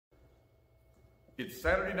It's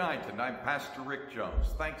Saturday night and I'm Pastor Rick Jones.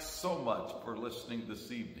 Thanks so much for listening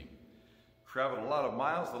this evening. Traveled a lot of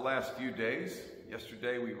miles the last few days.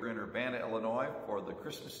 Yesterday we were in Urbana, Illinois for the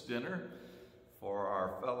Christmas dinner for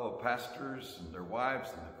our fellow pastors and their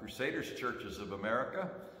wives and the Crusaders Churches of America.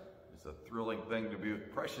 It's a thrilling thing to be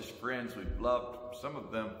with precious friends we've loved, some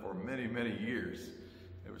of them for many, many years.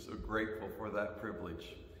 We're so grateful for that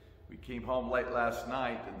privilege. We came home late last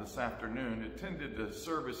night and this afternoon attended a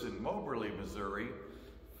service in Moberly, Missouri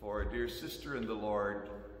for a dear sister in the Lord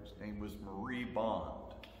whose name was Marie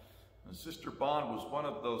Bond. And Sister Bond was one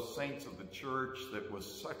of those saints of the church that was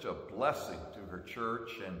such a blessing to her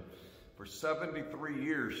church, and for 73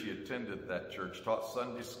 years she attended that church, taught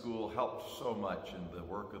Sunday school, helped so much in the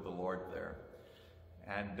work of the Lord there.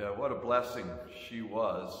 And what a blessing she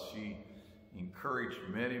was. She encouraged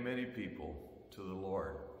many, many people to the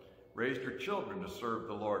Lord. Raised her children to serve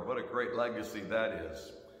the Lord. What a great legacy that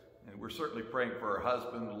is. And we're certainly praying for her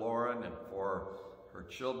husband, Lauren, and for her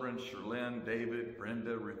children, Sherlyn, David,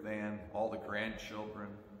 Brenda, Ruth Ann, all the grandchildren,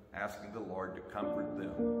 asking the Lord to comfort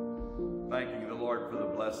them. Thanking the Lord for the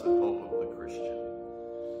blessed hope of the Christian.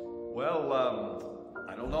 Well,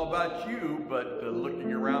 I don't know about you, but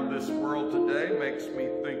looking around this world today makes me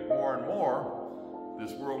think more and more,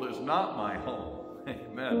 this world is not my home.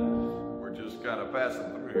 Amen. We're just kind of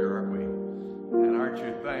passing through here, aren't we? And aren't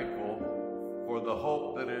you thankful for the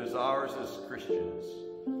hope that is ours as Christians,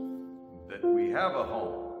 that we have a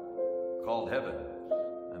home called heaven,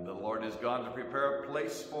 and the Lord has gone to prepare a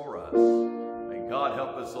place for us. May God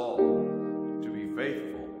help us all to be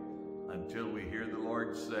faithful until we hear the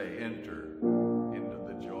Lord say, enter into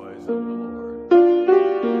the joys of the Lord.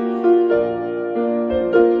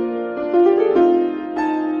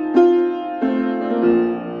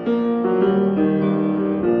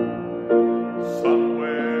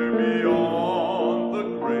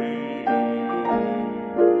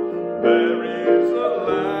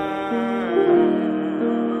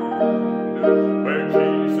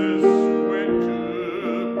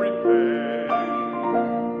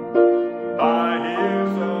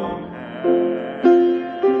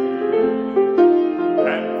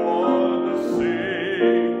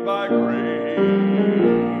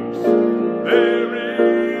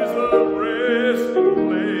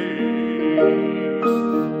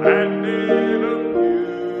 Paradise.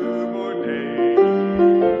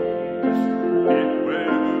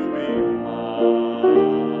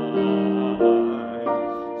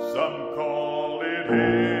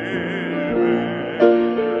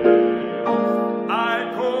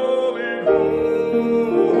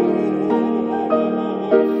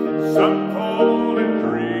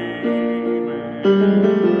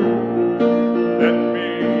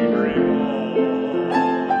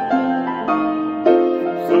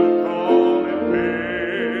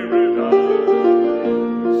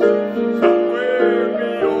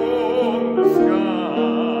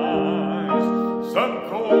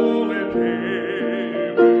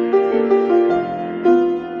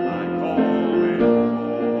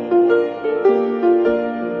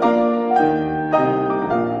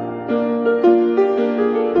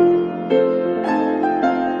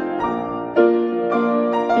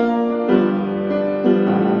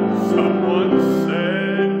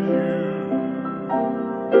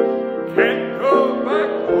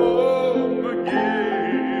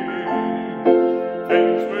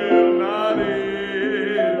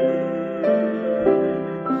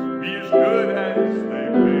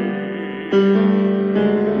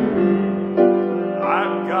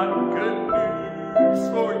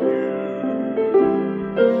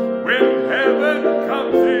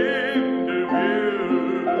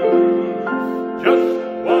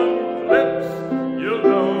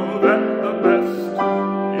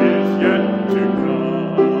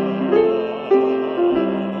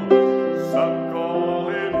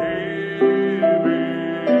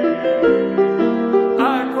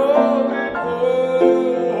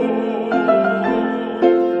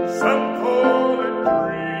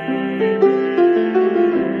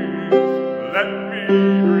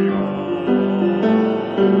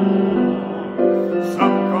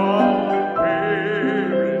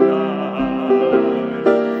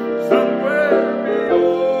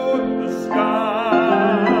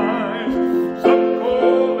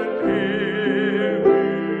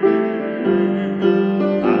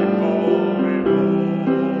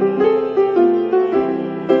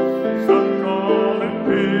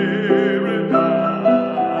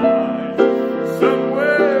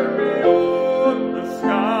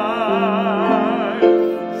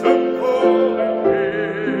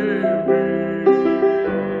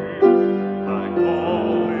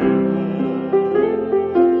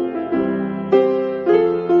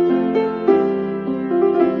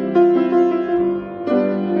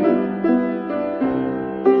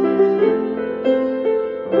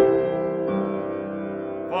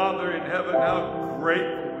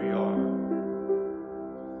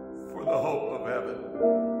 for the hope of heaven.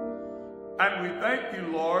 And we thank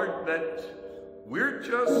you, Lord, that we're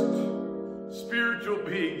just spiritual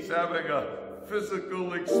beings having a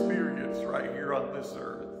physical experience right here on this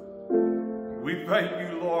earth. We thank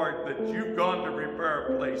you, Lord, that you've gone to prepare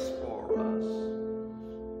a place for us,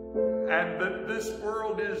 and that this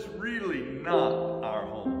world is really not our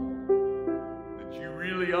home, that you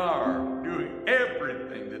really are doing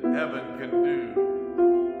everything that heaven can do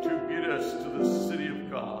to get us to the city of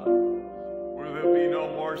God, where there'll be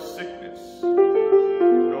no more sickness,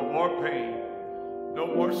 no more pain, no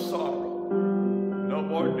more sorrow, no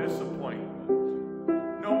more disappointment,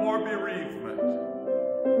 no more bereavement,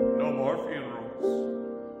 no more funerals,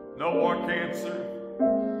 no more cancer,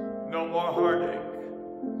 no more heartache,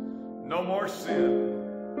 no more sin.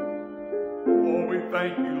 Oh, we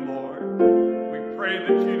thank you, Lord. We pray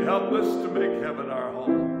that you'd help us to make heaven our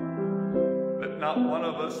home, that not one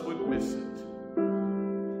of us would miss it.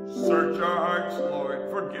 Search our hearts, Lord.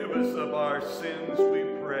 Forgive us of our sins, we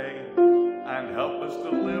pray, and help us to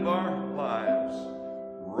live our lives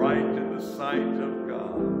right in the sight of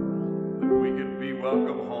God, that we could be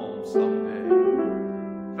welcome home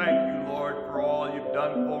someday. Thank you, Lord, for all you've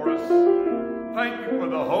done for us. Thank you for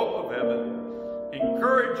the hope of heaven.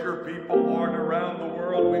 Encourage your people, Lord, around the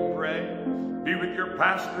world, we pray. Be with your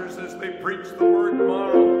pastors as they preach the word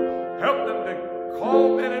tomorrow. Help them to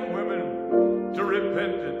call men and women to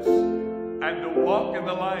repentance and to walk in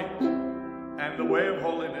the light and the way of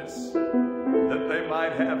holiness, that they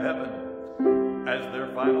might have heaven as their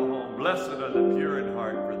final home. Blessed are the pure in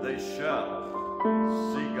heart, for they shall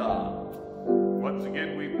see God. Once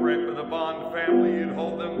again, we pray for the Bond family. You'd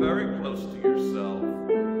hold them very close to yourself.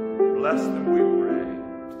 Bless them, we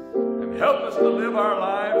pray. And help us to live our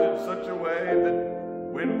lives in such a way that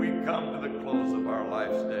when we come to the close of our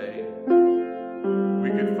life's day, we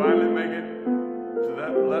can finally make it to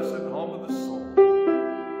that blessed home of the soul.